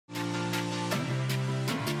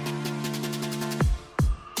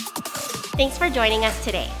Thanks for joining us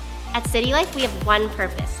today. At City Life, we have one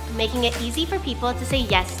purpose, making it easy for people to say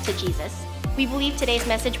yes to Jesus. We believe today's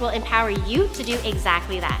message will empower you to do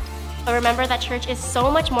exactly that. But remember that church is so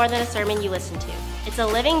much more than a sermon you listen to. It's a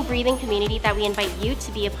living, breathing community that we invite you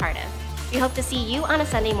to be a part of. We hope to see you on a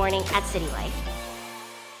Sunday morning at City Life.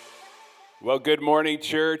 Well, good morning,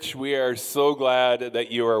 church. We are so glad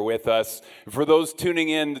that you are with us. For those tuning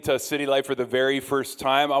in to City Life for the very first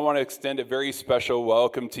time, I want to extend a very special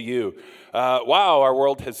welcome to you. Wow, our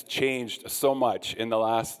world has changed so much in the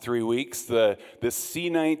last 3 weeks. The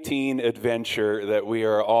C-19 adventure that we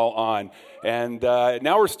are all on. And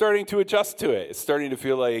now we're starting to adjust to it. It's starting to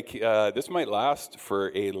feel like this might last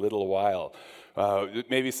for a little while.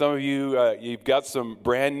 Maybe some of you, you've got some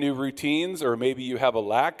brand new routines, or maybe you have a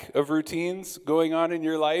lack of routines going on in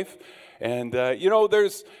your life. And,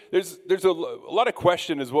 there's a lot of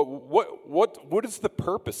question is what is the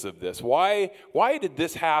purpose of this? Why did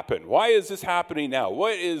this happen? Why is this happening now?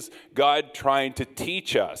 What is God trying to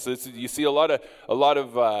teach us? You see a lot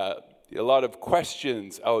of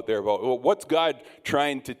questions out there about, well, what's God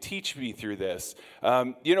trying to teach me through this?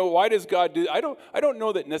 Why does God do? I don't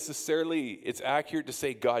know that necessarily it's accurate to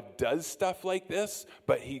say God does stuff like this,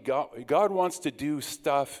 but God wants to do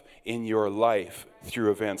stuff in your life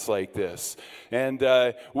through events like this. And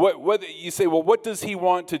what you say, well, what does He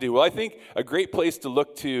want to do? Well, I think a great place to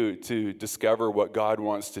look to discover what God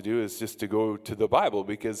wants to do is just to go to the Bible,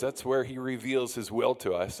 because that's where He reveals His will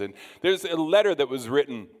to us. And there's a letter that was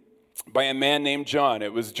written by a man named John.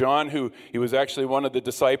 It was John he was actually one of the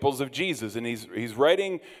disciples of Jesus, and he's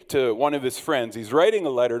writing to one of his friends. He's writing a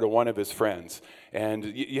letter to one of his friends. And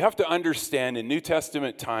you have to understand, in New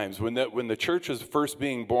Testament times, when the church was first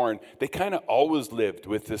being born, they kind of always lived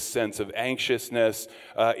with this sense of anxiousness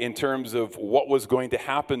in terms of what was going to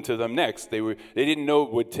happen to them next. They didn't know,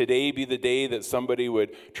 would today be the day that somebody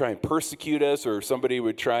would try and persecute us, or somebody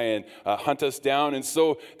would try and hunt us down. And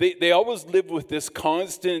so they always lived with this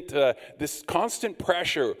constant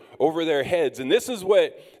pressure over their heads. And this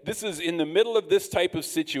is in the middle of this type of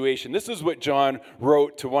situation. This is what John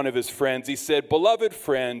wrote to one of his friends. He said, "Beloved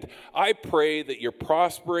friend, I pray that you're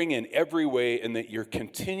prospering in every way and that you're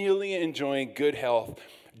continually enjoying good health,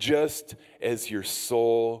 just as your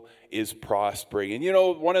soul is prospering."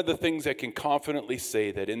 And one of the things I can confidently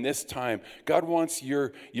say that in this time, God wants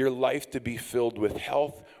your life to be filled with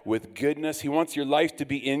health, with goodness. He wants your life to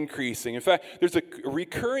be increasing. In fact, there's a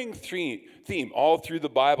recurring theme all through the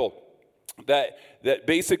Bible that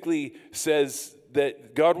basically says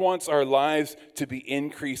that God wants our lives to be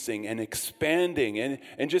increasing and expanding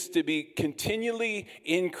and just to be continually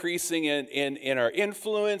increasing in our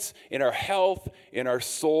influence, in our health, in our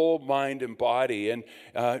soul, mind, and body. And,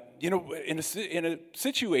 in a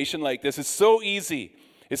situation like this, it's so easy.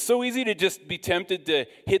 It's so easy to just be tempted to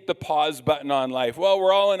hit the pause button on life. Well,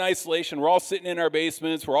 we're all in isolation. We're all sitting in our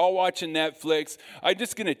basements. We're all watching Netflix. I'm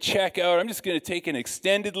just going to check out. I'm just going to take an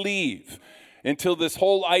extended leave until this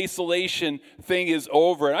whole isolation thing is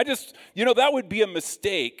over. And that would be a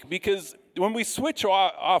mistake, because when we switch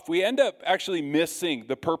off, we end up actually missing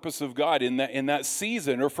the purpose of God in that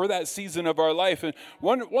season, or for that season of our life. And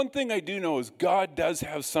one thing I do know is God does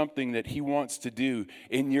have something that He wants to do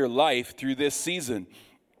in your life through this season.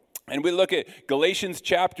 And we look at Galatians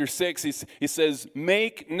chapter 6. He says,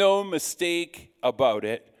 "Make no mistake about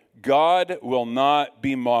it, God will not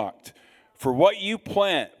be mocked. For what you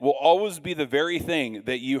plant will always be the very thing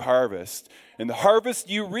that you harvest. And the harvest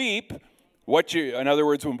you reap," in other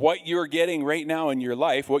words, what you're getting right now in your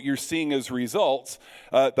life, what you're seeing as results,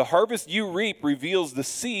 the harvest you reap reveals the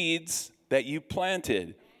seeds that you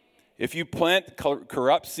planted. If you plant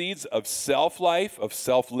corrupt seeds of self-life, of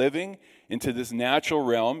self-living, into this natural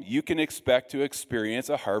realm, you can expect to experience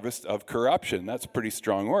a harvest of corruption. That's pretty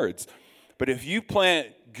strong words. But if you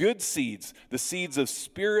plant good seeds, the seeds of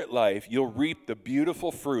spirit life, you'll reap the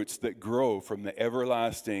beautiful fruits that grow from the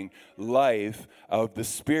everlasting life of the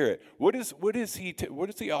Spirit. What is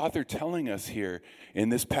the author telling us here in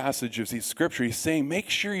this passage of the Scripture? He's saying, make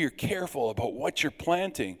sure you're careful about what you're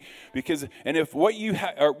planting, and if what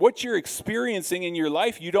you're experiencing in your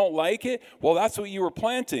life, you don't like it, well, that's what you were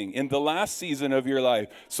planting in the last season of your life.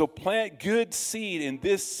 So plant good seed in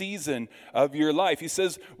this season of your life. He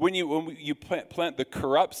says, when you plant the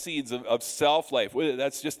corrupt seeds of self-life,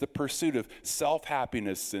 that's just the pursuit of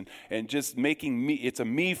self-happiness and just making it's a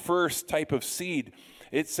me first type of seed.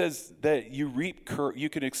 It says that you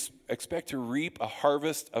can expect to reap a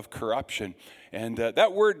harvest of corruption. And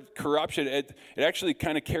that word corruption, it actually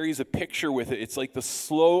kind of carries a picture with it. It's like the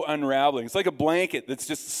slow unraveling. It's like a blanket that's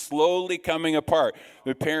just slowly coming apart.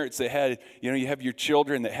 The parents that had, you have your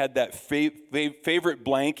children that had that favorite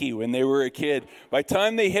blankie when they were a kid. By the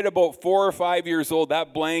time they hit about 4 or 5 years old,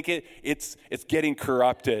 that blanket, it's getting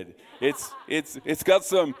corrupted. It's got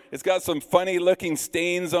some funny looking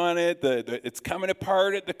stains on it. It's coming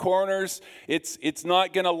apart at the corners. It's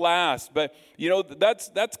not going to last. But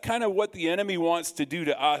that's kind of what the enemy wants to do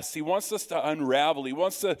to us. He wants us to unravel. He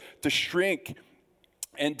wants to shrink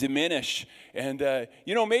and diminish. And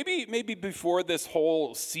maybe before this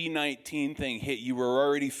whole C-19 thing hit, you were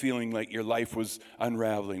already feeling like your life was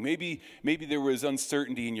unraveling. Maybe there was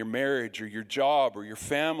uncertainty in your marriage or your job or your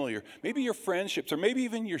family or maybe your friendships or maybe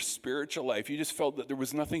even your spiritual life. You just felt that there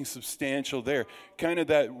was nothing substantial there. Kind of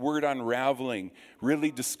that word unraveling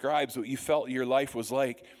really describes what you felt your life was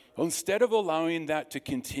like. Well, instead of allowing that to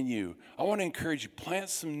continue, I want to encourage you, plant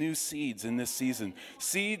some new seeds in this season.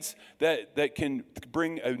 Seeds that can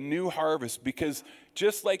bring a new harvest, because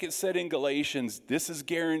just like it said in Galatians, this is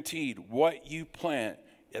guaranteed. What you plant,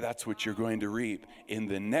 that's what you're going to reap in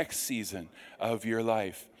the next season of your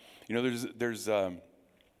life. There's the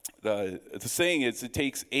saying is it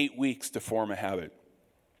takes 8 weeks to form a habit.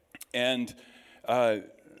 And I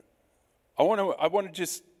want to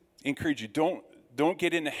just encourage you, don't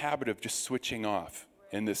get in the habit of just switching off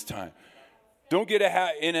in this time. Don't get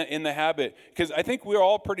in the habit, because I think we're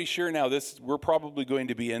all pretty sure now we're probably going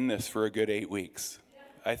to be in this for a good 8 weeks.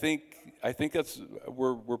 I think that's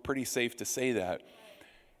we're pretty safe to say that.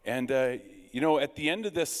 And at the end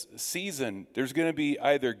of this season, there's going to be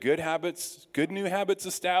either good new habits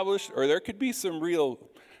established, or there could be some real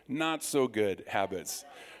not so good habits.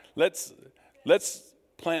 Let's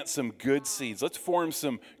plant some good seeds. Let's form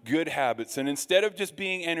some good habits. And instead of just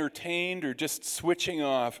being entertained or just switching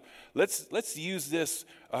off, let's use this,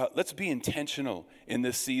 let's be intentional in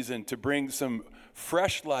this season to bring some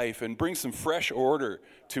fresh life and bring some fresh order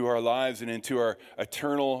to our lives and into our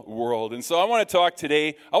eternal world. And so I want to talk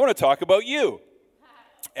about you.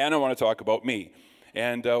 And I want to talk about me.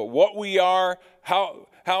 And what we are, how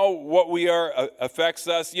what we are affects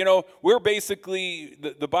us. We're basically,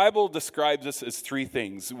 the Bible describes us as three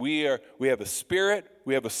things. We have a spirit,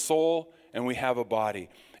 we have a soul, and we have a body.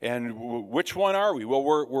 And which one are we? Well,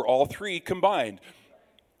 we're all three combined.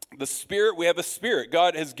 The spirit, we have a spirit.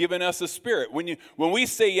 God has given us a spirit. When we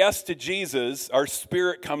say yes to Jesus, our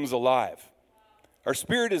spirit comes alive. Our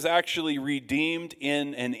spirit is actually redeemed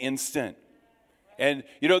in an instant. And,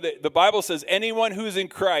 the Bible says, anyone who's in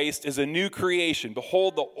Christ is a new creation.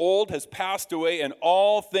 Behold, the old has passed away and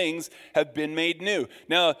all things have been made new.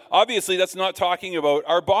 Now, obviously, that's not talking about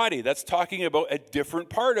our body. That's talking about a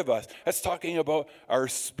different part of us. That's talking about our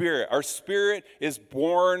spirit. Our spirit is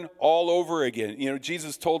born all over again.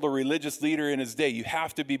 Jesus told a religious leader in his day, you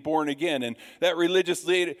have to be born again. And that religious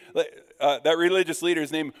leader's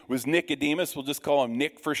name was Nicodemus. We'll just call him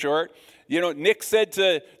Nick for short. Nick said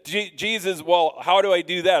to Jesus, well, how do I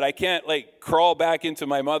do that? I can't crawl back into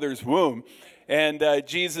my mother's womb. And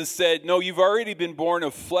Jesus said, no, you've already been born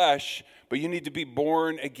of flesh, but you need to be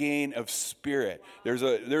born again of spirit.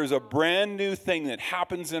 There's a brand new thing that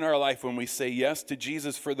happens in our life when we say yes to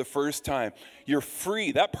Jesus for the first time. You're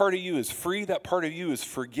free. That part of you is free. That part of you is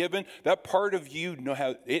forgiven. That part of you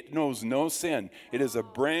it knows no sin. It is a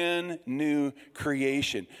brand new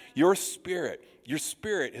creation. Your spirit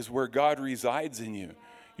is where God resides in you.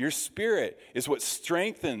 Your spirit is what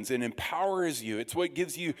strengthens and empowers you. It's what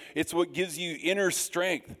gives you inner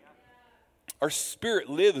strength. Our spirit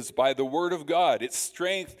lives by the word of God. Its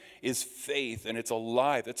strength is faith, and it's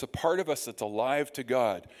alive. It's a part of us that's alive to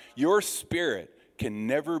God. Your spirit can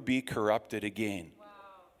never be corrupted again. Wow.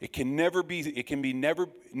 It can never be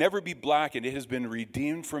blackened. It has been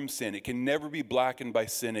redeemed from sin. It can never be blackened by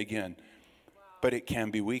sin again. Wow. But it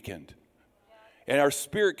can be weakened. And our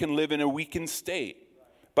spirit can live in a weakened state.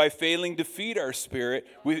 By failing to feed our spirit,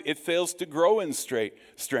 it fails to grow in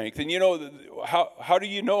strength. And how do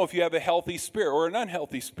you know if you have a healthy spirit or an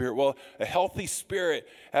unhealthy spirit? Well, a healthy spirit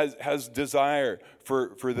has desire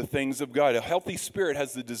for the things of God. A healthy spirit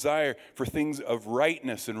has the desire for things of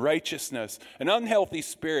rightness and righteousness. An unhealthy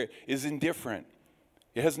spirit is indifferent.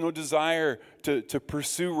 It has no desire to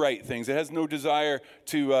pursue right things. It has no desire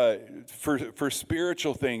for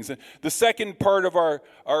spiritual things. And the second part of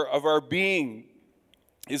our being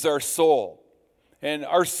is our soul. And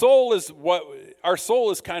our soul is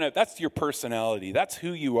kind of, that's your personality. That's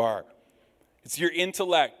who you are. It's your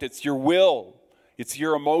intellect. It's your will. It's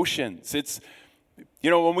your emotions.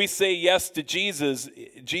 When we say yes to Jesus,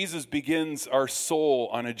 Jesus begins our soul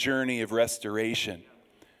on a journey of restoration.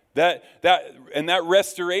 That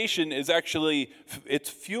restoration is actually, it's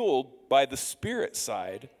fueled by the spirit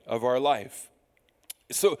side of our life.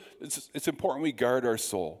 So it's important we guard our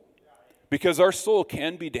soul, because our soul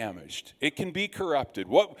can be damaged. It can be corrupted.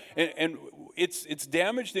 And it's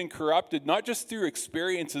damaged and corrupted not just through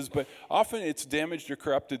experiences, but often it's damaged or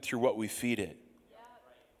corrupted through what we feed it.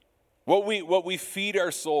 What we feed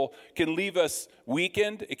our soul can leave us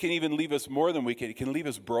weakened. It can even leave us more than weakened. It can leave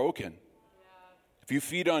us broken. If you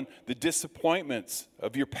feed on the disappointments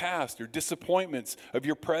of your past or disappointments of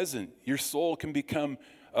your present, your soul can become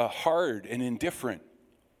hard and indifferent.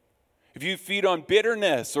 If you feed on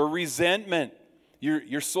bitterness or resentment,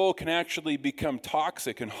 your soul can actually become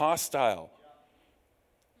toxic and hostile.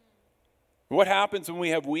 What happens when we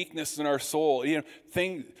have weakness in our soul?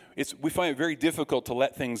 We find it very difficult to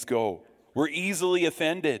let things go. We're easily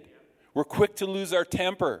offended. We're quick to lose our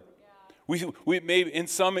temper. We maybe in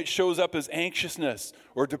some it shows up as anxiousness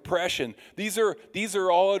or depression. These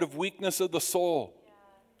are all out of weakness of the soul.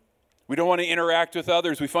 We don't want to interact with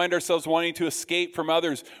others. We find ourselves wanting to escape from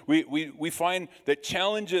others. We find that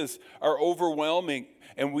challenges are overwhelming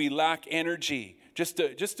and we lack energy just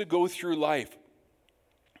to go through life.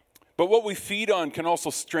 But what we feed on can also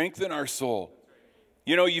strengthen our soul.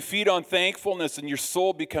 You feed on thankfulness and your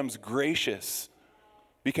soul becomes gracious,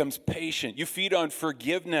 becomes patient. You feed on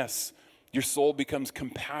forgiveness, your soul becomes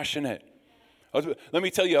compassionate. Let me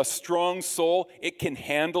tell you, a strong soul, it can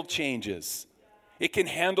handle changes. It can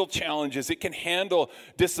handle challenges. It can handle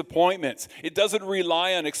disappointments. It doesn't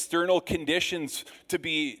rely on external conditions to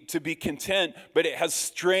be content, but it has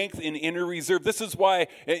strength in inner reserve. This is why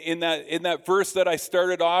in that verse that I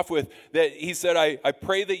started off with, that he said, I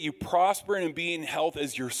pray that you prosper and be in health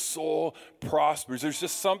as your soul prospers. There's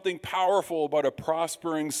just something powerful about a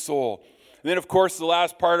prospering soul. And then, of course, the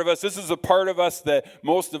last part of us, this is a part of us that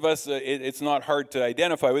most of us, it's not hard to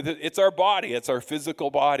identify with. It's our body. It's our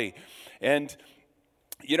physical body. And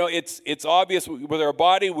it's obvious with our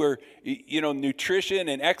body where, nutrition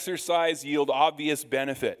and exercise yield obvious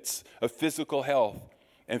benefits of physical health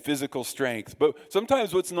and physical strength. But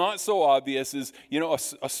sometimes what's not so obvious is,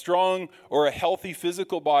 a strong or a healthy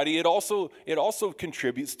physical body, it also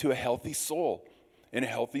contributes to a healthy soul and a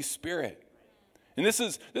healthy spirit. And this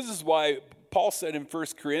is why Paul said in 1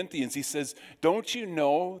 Corinthians, he says, don't you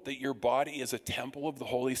know that your body is a temple of the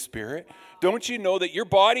Holy Spirit? Don't you know that your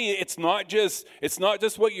body, it's not just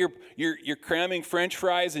what you're cramming French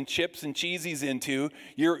fries and chips and cheesies into.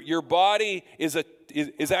 Your body is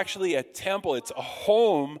actually a temple. It's a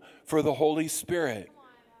home for the Holy Spirit.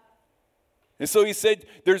 And so he said,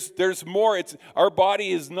 there's more. Our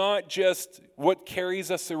body is not just what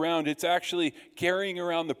carries us around. It's actually carrying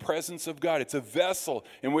around the presence of God. It's a vessel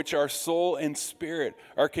in which our soul and spirit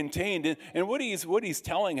are contained. And what he's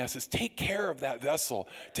telling us is take care of that vessel.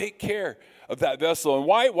 Take care of that vessel. And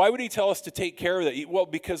why would he tell us to take care of that? Well,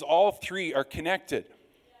 because all three are connected.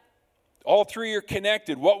 All three are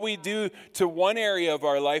connected. What we do to one area of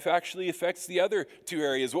our life actually affects the other two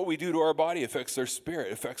areas. What we do to our body affects our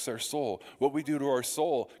spirit, affects our soul. What we do to our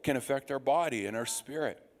soul can affect our body and our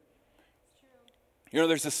spirit.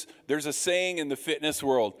 There's a saying in the fitness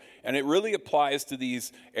world, and it really applies to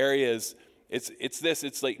these areas.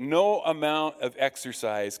 It's like no amount of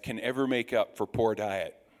exercise can ever make up for poor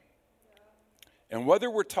diet. And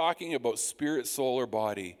whether we're talking about spirit, soul, or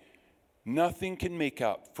body, nothing can make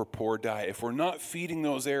up for poor diet. If we're not feeding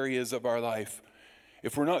those areas of our life,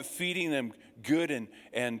 if we're not feeding them good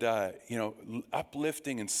and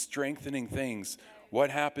uplifting and strengthening things,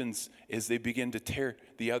 what happens is they begin to tear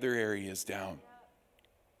the other areas down.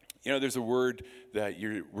 There's a word that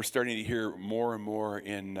we're starting to hear more and more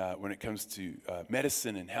in when it comes to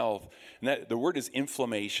medicine and health, and the word is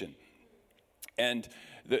inflammation. And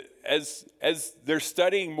as they're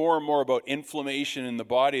studying more and more about inflammation in the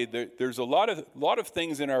body, there's a lot of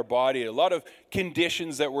things in our body, a lot of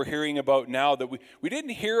conditions that we're hearing about now that we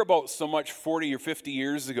didn't hear about so much 40 or 50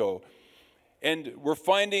 years ago. And we're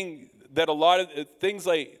finding that a lot of things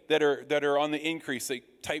like that are on the increase, like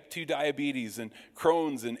type 2 diabetes and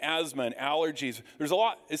Crohn's and asthma and allergies. There's a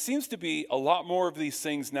lot. It seems to be a lot more of these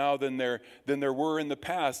things now than there were in the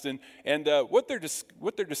past. And what they're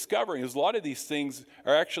discovering is a lot of these things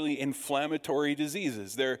are actually inflammatory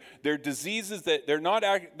diseases. They're diseases that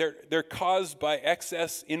they're caused by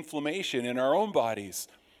excess inflammation in our own bodies.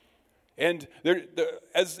 And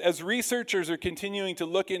as researchers are continuing to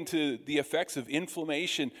look into the effects of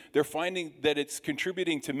inflammation, they're finding that it's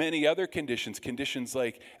contributing to many other conditions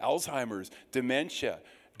like Alzheimer's, dementia,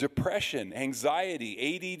 depression, anxiety,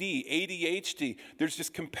 ADD, ADHD. There's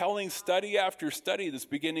just compelling study after study that's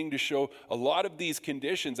beginning to show a lot of these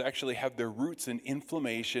conditions actually have their roots in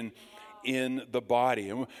inflammation in the body.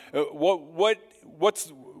 And what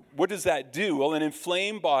does that do? Well, an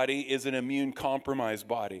inflamed body is an immune compromised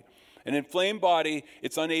body. An inflamed body,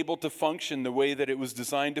 it's unable to function the way that it was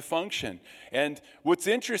designed to function. And what's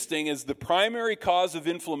interesting is the primary cause of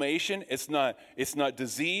inflammation, it's not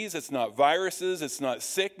disease, it's not viruses, it's not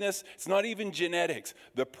sickness, it's not even genetics.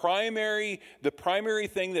 The primary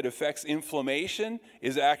thing that affects inflammation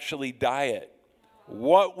is actually diet.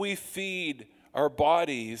 What we feed our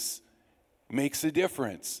bodies makes a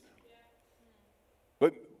difference.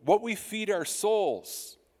 But what we feed our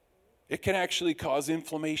souls, it can actually cause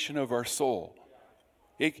inflammation of our soul.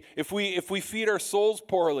 If we feed our souls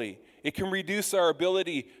poorly, it can reduce our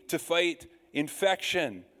ability to fight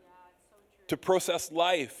infection, to process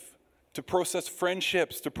life, to process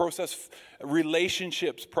friendships, to process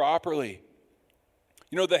relationships properly.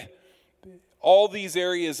 You know, all these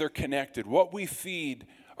areas are connected. What we feed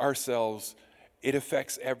ourselves, it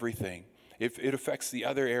affects everything. It affects the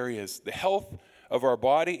other areas. The health of our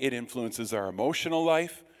body, it influences our emotional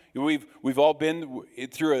life. We've all been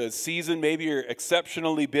through a season, maybe you're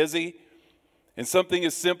exceptionally busy, and something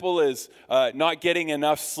as simple as not getting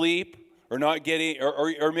enough sleep, or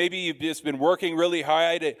maybe you've just been working really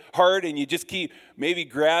hard and you just keep maybe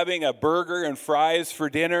grabbing a burger and fries for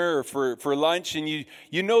dinner or for lunch, and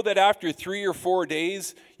you know that after 3 or 4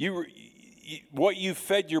 days, what you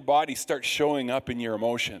fed your body starts showing up in your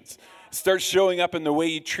emotions, starts showing up in the way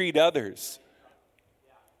you treat others.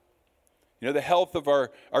 You know, the health of our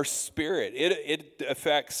spirit, it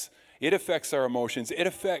affects our emotions. It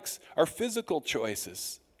affects our physical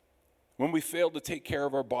choices. When we fail to take care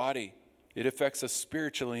of our body, it affects us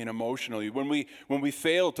spiritually and emotionally. When we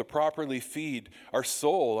fail to properly feed our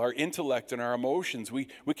soul, our intellect, and our emotions, we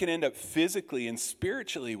can end up physically and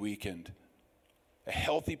spiritually weakened. A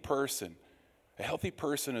healthy person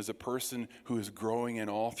is a person who is growing in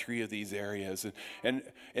all three of these areas. And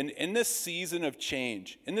in this season of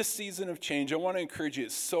change, I want to encourage you,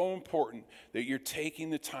 it's so important that you're taking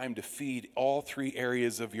the time to feed all three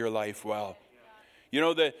areas of your life well. You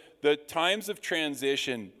know, the times of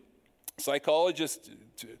transition, psychologists,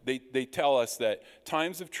 they tell us that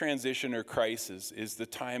times of transition or crisis is the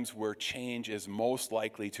times where change is most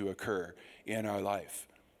likely to occur in our life.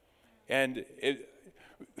 And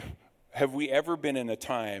have we ever been in a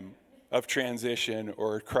time of transition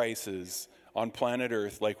or crisis on planet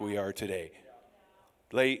Earth like we are today?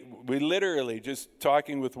 Like, we literally, just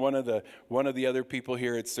talking with one of the other people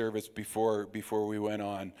here at service before we went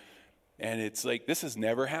on, and it's like, this has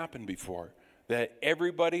never happened before, that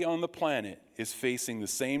everybody on the planet is facing the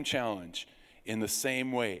same challenge in the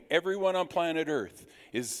same way. Everyone on planet Earth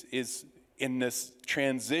is in this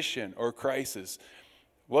transition or crisis.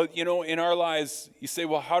 Well, you know, in our lives, you say,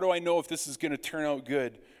 well, how do I know if this is going to turn out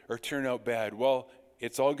good or turn out bad? Well,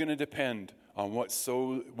 it's all going to depend on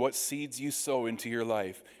what seeds you sow into your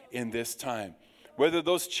life in this time. Whether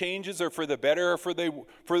those changes are for the better or for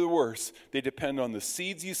the worse, they depend on the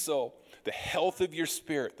seeds you sow, the health of your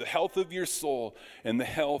spirit, the health of your soul, and the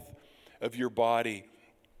health of your body.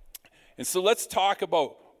 And so let's talk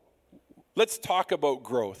about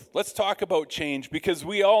growth. Let's talk about change, because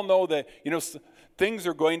we all know that, you know, things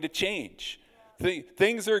are going to change.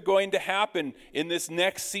 Things are going to happen in this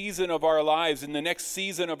next season of our lives, in the next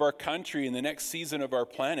season of our country, in the next season of our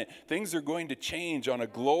planet. Things are going to change on a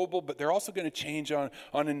global, but they're also going to change on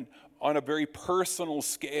a very personal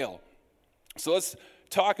scale. So let's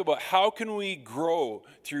talk about how can we grow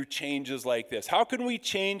through changes like this? How can we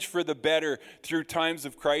change for the better through times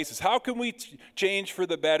of crisis? How can we change for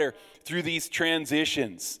the better through these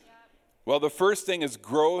transitions? Well, the first thing is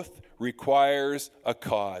growth requires a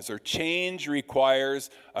cause, or change requires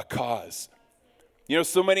a cause. You know,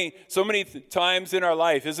 so many times in our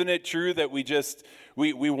life, isn't it true that we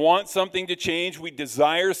want something to change, we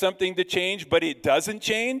desire something to change, but it doesn't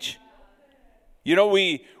change? You know,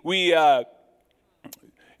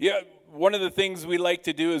 one of the things we like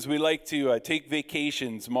to do is we like to take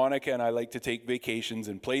vacations. Monica and I like to take vacations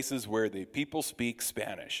in places where the people speak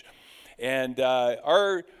Spanish. And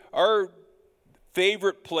our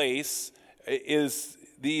favorite place is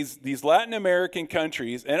these Latin American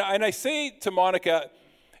countries. And I say to Monica,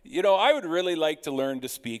 you know, I would really like to learn to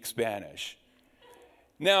speak Spanish.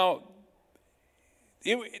 Now,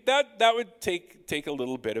 that would take a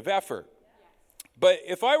little bit of effort. But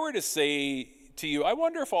if I were to say to you, I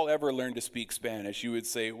wonder if I'll ever learn to speak Spanish, you would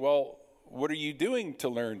say, well, what are you doing to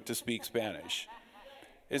learn to speak Spanish?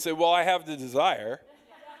 And say, well, I have the desire.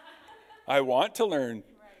 I want to learn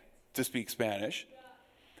to speak Spanish.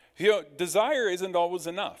 Desire isn't always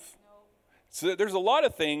enough. So there's a lot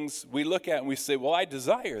of things we look at and we say, well, I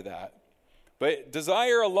desire that. But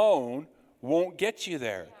desire alone won't get you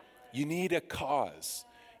there. You need a cause.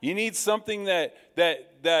 You need something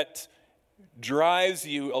that drives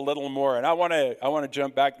you a little more. And I want to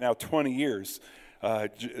jump back now 20 years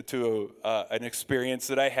to an experience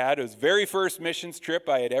that I had. It was the very first missions trip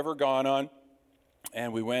I had ever gone on,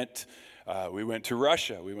 and we went to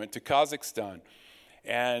Russia. We went to Kazakhstan,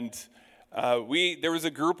 and there was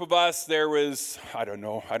a group of us. There was, I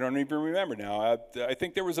don't even remember now. I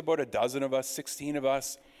think there was about a dozen of us, 16 of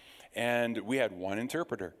us, and we had one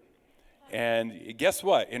interpreter. And guess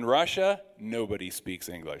what? In Russia, nobody speaks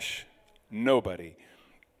English. Nobody.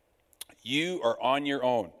 You are on your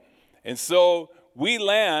own. And so we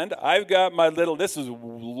land. I've got my little, this is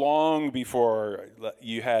long before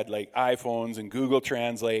you had like iPhones and Google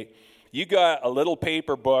Translate. You got a little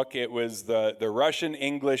paper book. It was the Russian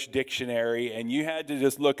English dictionary, and you had to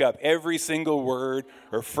just look up every single word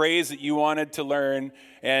or phrase that you wanted to learn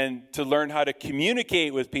and to learn how to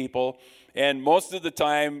communicate with people. And most of the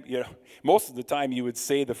time you would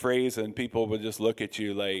say the phrase and people would just look at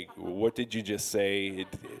you like, what did you just say?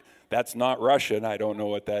 That's not Russian. I don't know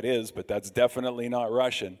what that is, but that's definitely not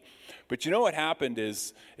Russian. But you know what happened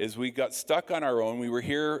is we got stuck on our own. We were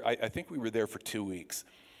here, I think we were there for 2 weeks.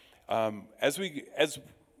 As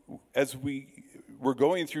we were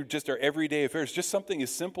going through just our everyday affairs, just something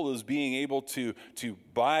as simple as being able to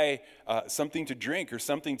buy something to drink or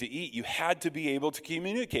something to eat, you had to be able to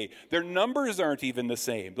communicate. Their numbers aren't even the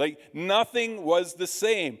same. Like, nothing was the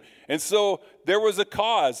same. And so there was a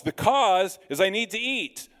cause. The cause is I need to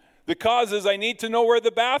eat. The cause is I need to know where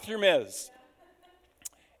the bathroom is.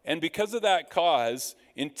 And because of that cause,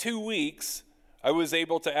 in 2 weeks, I was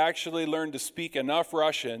able to actually learn to speak enough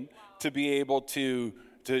Russian to be able to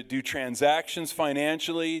do transactions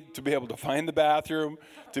financially, to be able to find the bathroom,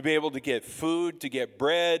 to be able to get food, to get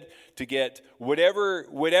bread, to get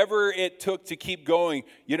whatever it took to keep going.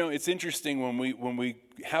 You know, it's interesting when we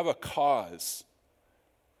have a cause,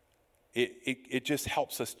 it just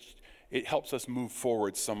helps us. It helps us move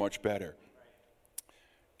forward so much better.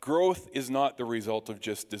 Growth is not the result of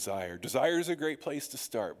just desire. Desire is a great place to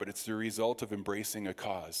start, but it's the result of embracing a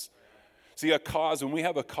cause. See, a cause, when we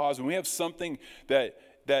have a cause, when we have something that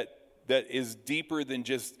is deeper than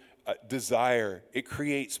just desire, it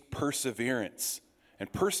creates perseverance.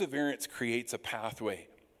 And perseverance creates a pathway.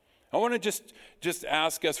 I want to just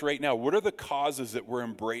ask us right now, what are the causes that we're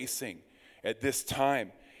embracing at this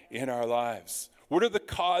time in our lives? What are the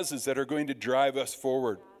causes that are going to drive us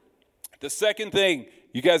forward? The second thing,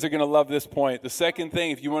 you guys are going to love this point. The second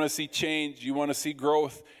thing, if you want to see change, you want to see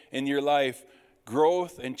growth in your life,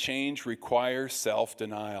 growth and change requires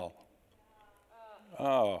self-denial.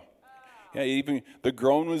 Oh, yeah, even the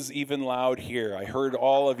groan was even loud here. I heard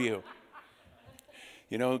all of you.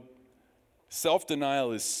 You know,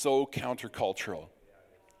 self-denial is so countercultural.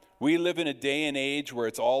 We live in a day and age where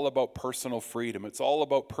it's all about personal freedom. It's all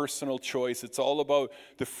about personal choice. It's all about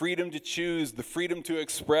the freedom to choose, the freedom to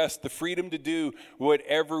express, the freedom to do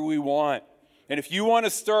whatever we want. And if you want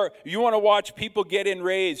to watch people get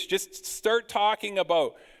enraged, just start talking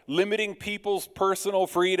about limiting people's personal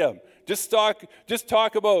freedom. Just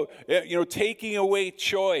talk about taking away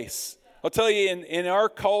choice. I'll tell you, in our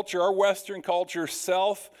culture, our Western culture,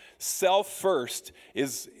 self first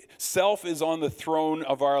is. Self is on the throne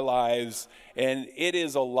of our lives, and it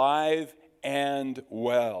is alive and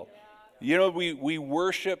well. You know, we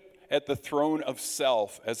worship at the throne of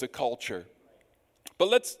self as a culture. But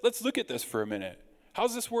let's look at this for a minute.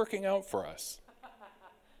 How's this working out for us?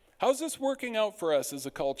 How's this working out for us as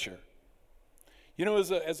a culture? You know,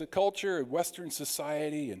 as a culture, Western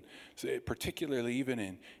society, and particularly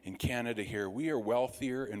even in Canada here, we are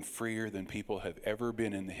wealthier and freer than people have ever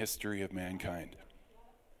been in the history of mankind.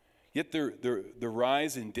 Yet the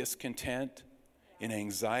rise in discontent, in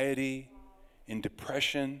anxiety, in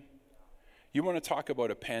depression, you want to talk about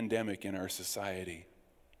a pandemic in our society.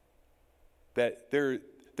 That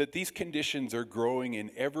these conditions are growing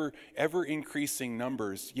in ever increasing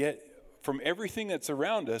numbers, yet from everything that's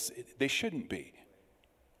around us, they shouldn't be.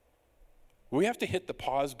 We have to hit the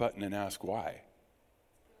pause button and ask why.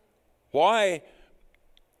 Why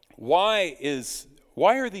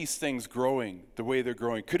are these things growing the way they're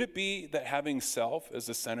growing? Could it be that having self as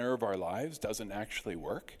the center of our lives doesn't actually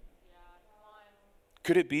work?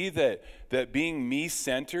 Could it be that being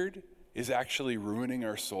me-centered is actually ruining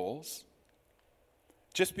our souls?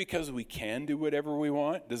 Just because we can do whatever we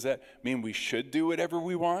want, does that mean we should do whatever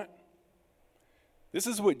we want? This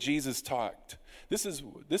is what Jesus taught. This is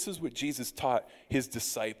what Jesus taught his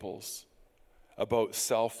disciples about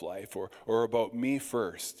self-life or about me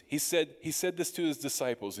first. He said this to his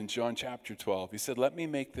disciples in John chapter 12. He said, "Let me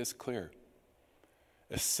make this clear.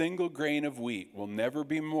 A single grain of wheat will never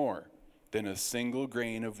be more than a single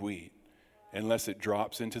grain of wheat unless it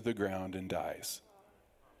drops into the ground and dies.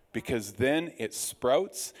 Because then it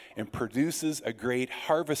sprouts and produces a great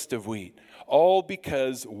harvest of wheat, all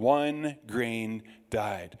because one grain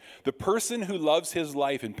died. The person who loves his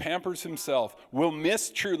life and pampers himself will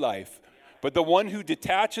miss true life, but the one who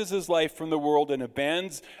detaches his life from the world and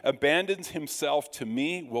abandons himself to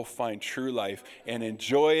me will find true life and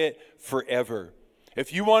enjoy it forever.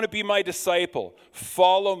 If you want to be my disciple,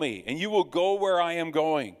 follow me, and you will go where I am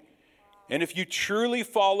going. And if you truly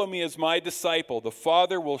follow me as my disciple, the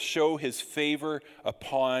Father will show his favor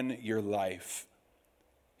upon your life."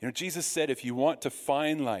 You know, Jesus said, if you want to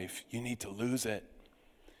find life, you need to lose it.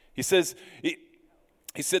 He said,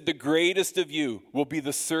 the greatest of you will be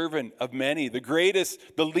the servant of many. The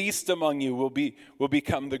least among you will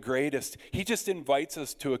become the greatest. He just invites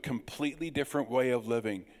us to a completely different way of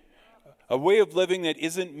living. A way of living that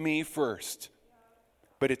isn't me first,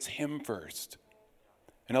 but it's him first.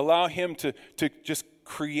 And allow him to just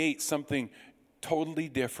create something totally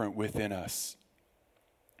different within us.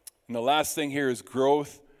 And the last thing here is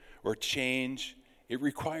growth or change. It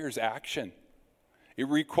requires action. It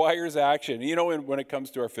requires action. You know, when it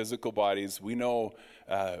comes to our physical bodies, we know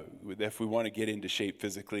if we want to get into shape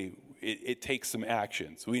physically, it takes some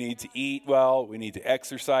actions. We need to eat well. We need to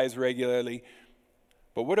exercise regularly.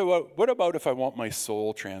 But what about if I want my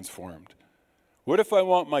soul transformed? What if I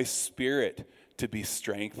want my spirit to be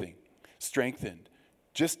strengthened?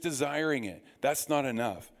 Just desiring it, that's not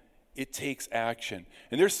enough. It takes action.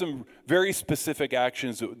 And there's some very specific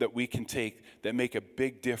actions that we can take that make a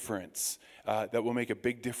big difference, that will make a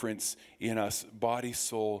big difference in us, body,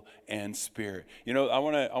 soul, and spirit. You know, I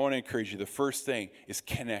want to encourage you. The first thing is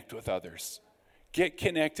connect with others. Get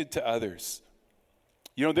connected to others.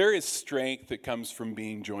 You know, there is strength that comes from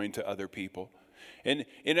being joined to other people. And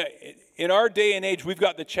in our day and age, we've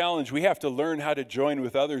got the challenge. We have to learn how to join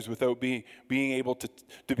with others without being able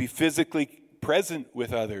to be physically present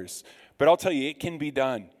with others. But I'll tell you, it can be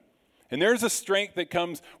done. And there's a strength that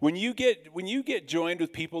comes when you get joined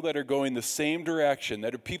with people that are going the same direction,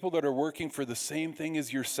 that are people that are working for the same thing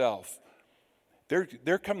as yourself.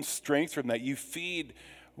 There comes strength from that. You feed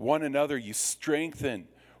one another. You strengthen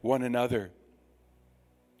one another.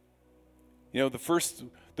 You know, the first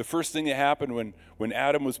thing that happened when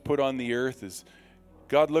Adam was put on the earth is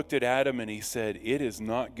God looked at Adam and he said, "It is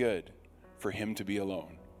not good for him to be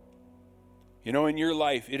alone." You know, in your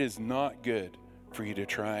life, it is not good for you to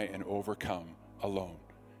try and overcome alone.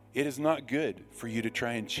 It is not good for you to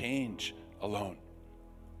try and change alone.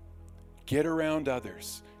 Get around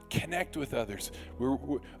others. Connect with others. We're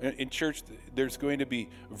in church, there's going to be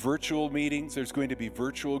virtual meetings. There's going to be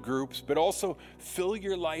virtual groups. But also fill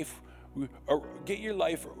your life, get your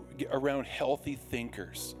life around healthy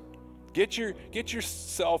thinkers. Get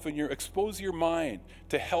yourself and expose your mind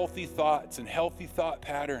to healthy thoughts and healthy thought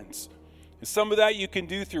patterns. And some of that you can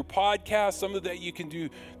do through podcasts, some of that you can do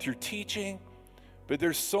through teaching, but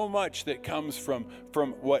there's so much that comes from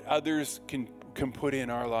what others can put in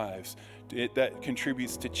our lives that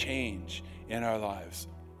contributes to change in our lives.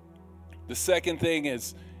 The second thing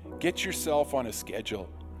is get yourself on a schedule.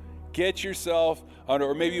 Get yourself on,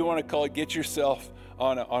 or maybe you want to call it, get yourself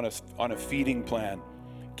on a feeding plan.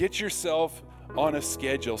 Get yourself on a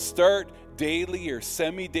schedule. Start daily or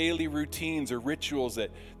semi-daily routines or rituals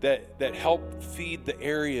that help feed the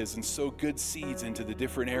areas and sow good seeds into the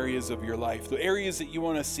different areas of your life, the areas that you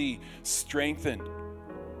want to see strengthened.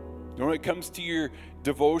 And when it comes to your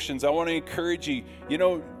devotions, I want to encourage you,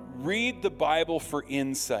 read the Bible for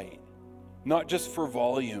insight, not just for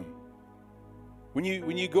volume. When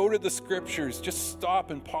you go to the scriptures, just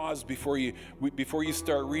stop and pause before you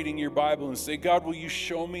start reading your Bible and say, God, will you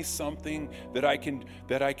show me something that I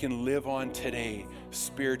can live on today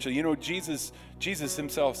spiritually? Jesus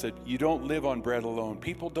himself said, you don't live on bread alone.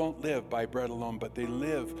 People don't live by bread alone, but they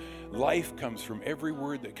live. Life comes from every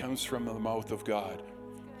word that comes from the mouth of God.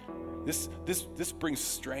 This brings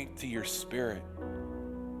strength to your spirit.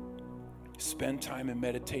 Spend time in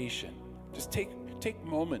meditation. Just take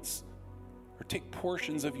moments. Or take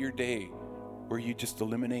portions of your day where you just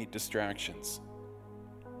eliminate distractions.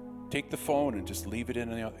 Take the phone and just leave it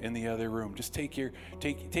in the other room. Just take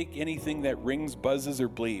anything that rings, buzzes, or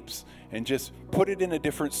bleeps, and just put it in a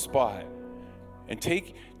different spot. And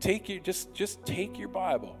take your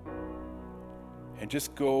Bible and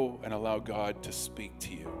just go and allow God to speak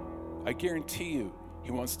to you. I guarantee you,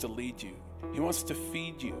 he wants to lead you. He wants to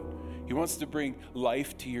feed you. He wants to bring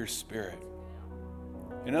life to your spirit.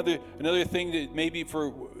 Another thing that maybe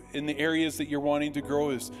in the areas that you're wanting to grow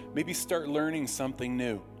is maybe start learning something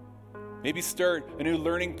new. Maybe start a new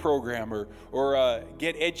learning program or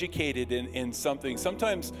get educated in something.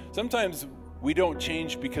 Sometimes we don't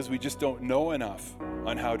change because we just don't know enough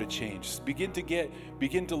on how to change. Begin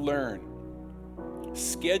to learn.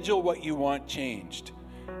 Schedule what you want changed,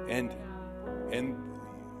 and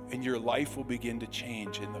your life will begin to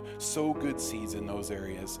change, and sow good seeds in those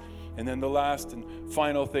areas. And then the last and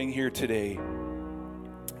final thing here today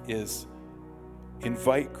is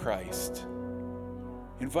invite Christ.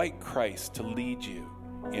 Invite Christ to lead you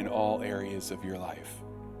in all areas of your life.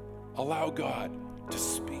 Allow God to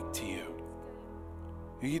speak to you.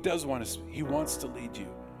 He does want to. He wants to lead you,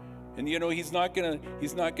 and he's not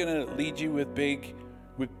gonna lead you with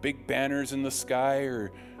big banners in the sky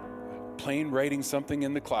or plain writing something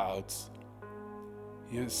in the clouds.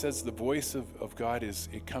 It says the voice of God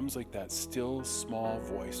it comes like that still small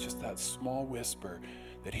voice, just that small whisper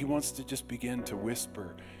that he wants to just begin to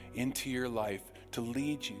whisper into your life, to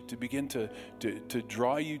lead you, to begin to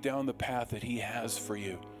draw you down the path that he has for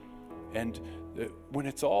you. And when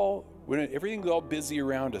everything's all busy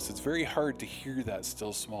around us, it's very hard to hear that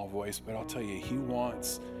still small voice, but I'll tell you, he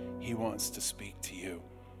wants to speak to you.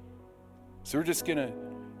 So we're just gonna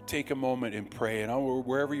take a moment and pray, and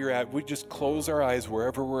wherever you're at, we just close our eyes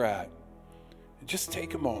wherever we're at. And just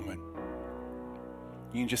take a moment.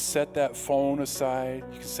 You can just set that phone aside.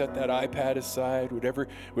 You can set that iPad aside.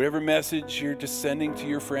 Whatever message you're just sending to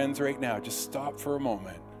your friends right now, just stop for a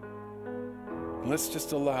moment. And let's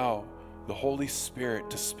just allow the Holy Spirit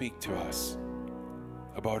to speak to us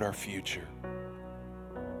about our future.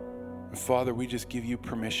 And Father, we just give you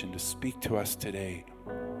permission to speak to us today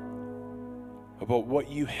about what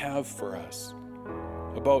you have for us,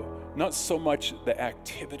 about not so much the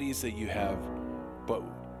activities that you have, but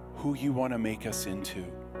who you want to make us into.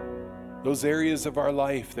 Those areas of our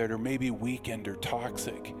life that are maybe weakened or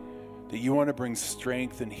toxic, that you want to bring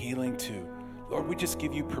strength and healing to. Lord, we just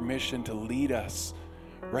give you permission to lead us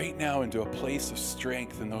right now into a place of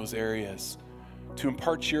strength in those areas, to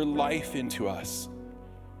impart your life into us,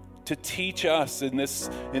 to teach us in this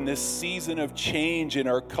season of change in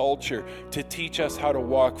our culture, to teach us how to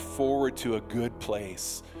walk forward to a good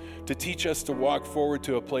place, to teach us to walk forward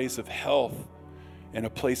to a place of health and a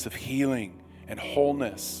place of healing and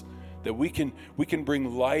wholeness, that we can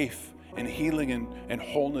bring life and healing and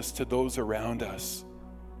wholeness to those around us.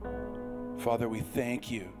 Father, we thank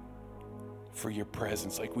you for your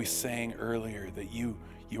presence. Like we sang earlier, that you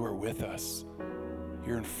are with us.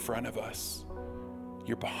 You're in front of us.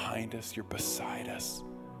 You're behind us. You're beside us.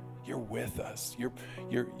 You're with us.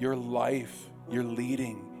 Your life, your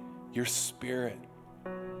leading, your spirit.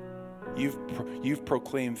 You've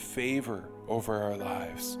proclaimed favor over our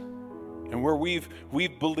lives. And where we've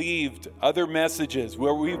believed other messages,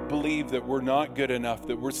 where we've believed that we're not good enough,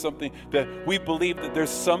 that we believe that there's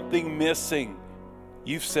something missing,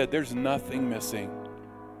 you've said there's nothing missing.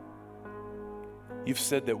 You've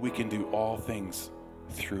said that we can do all things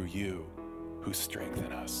through you who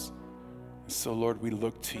strengthen us. So Lord, we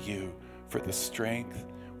look to you for the strength.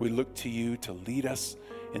 We look to you to lead us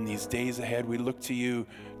in these days ahead. We look to you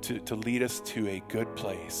to lead us to a good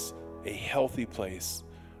place, a healthy place,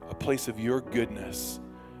 a place of your goodness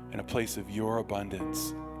and a place of your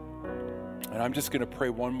abundance. And I'm just going to pray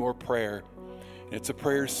one more prayer. And it's a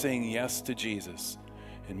prayer saying yes to Jesus.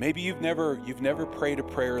 And maybe you've never prayed a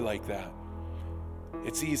prayer like that.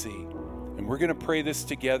 It's easy. And we're going to pray this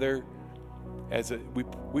together.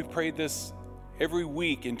 We prayed this every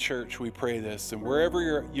week in church. We pray this, and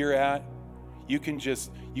wherever you're at, you can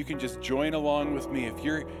just join along with me. If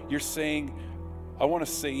you're saying, I want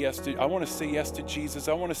to say yes to Jesus,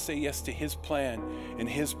 I want to say yes to his plan and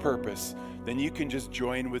his purpose, then you can just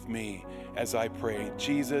join with me as I pray.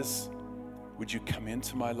 Jesus, would you come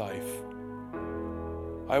into my life?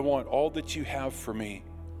 I want all that you have for me.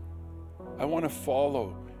 I want to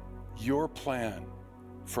follow your plan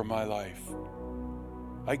for my life.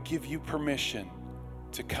 I give you permission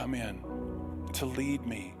to come in, to lead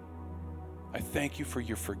me. I thank you for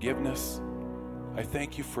your forgiveness. I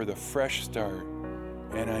thank you for the fresh start.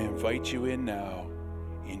 And I invite you in now,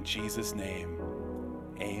 in Jesus' name.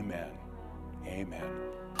 Amen. Amen.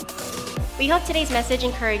 We hope today's message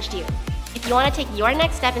encouraged you. If you want to take your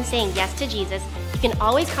next step in saying yes to Jesus, you can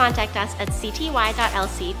always contact us at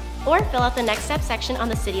cty.lc or fill out the next step section on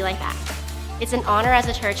the City Life app. It's an honor as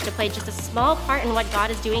a church to play just a small part in what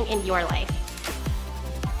God is doing in your life.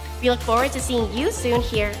 We look forward to seeing you soon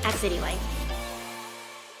here at City Life.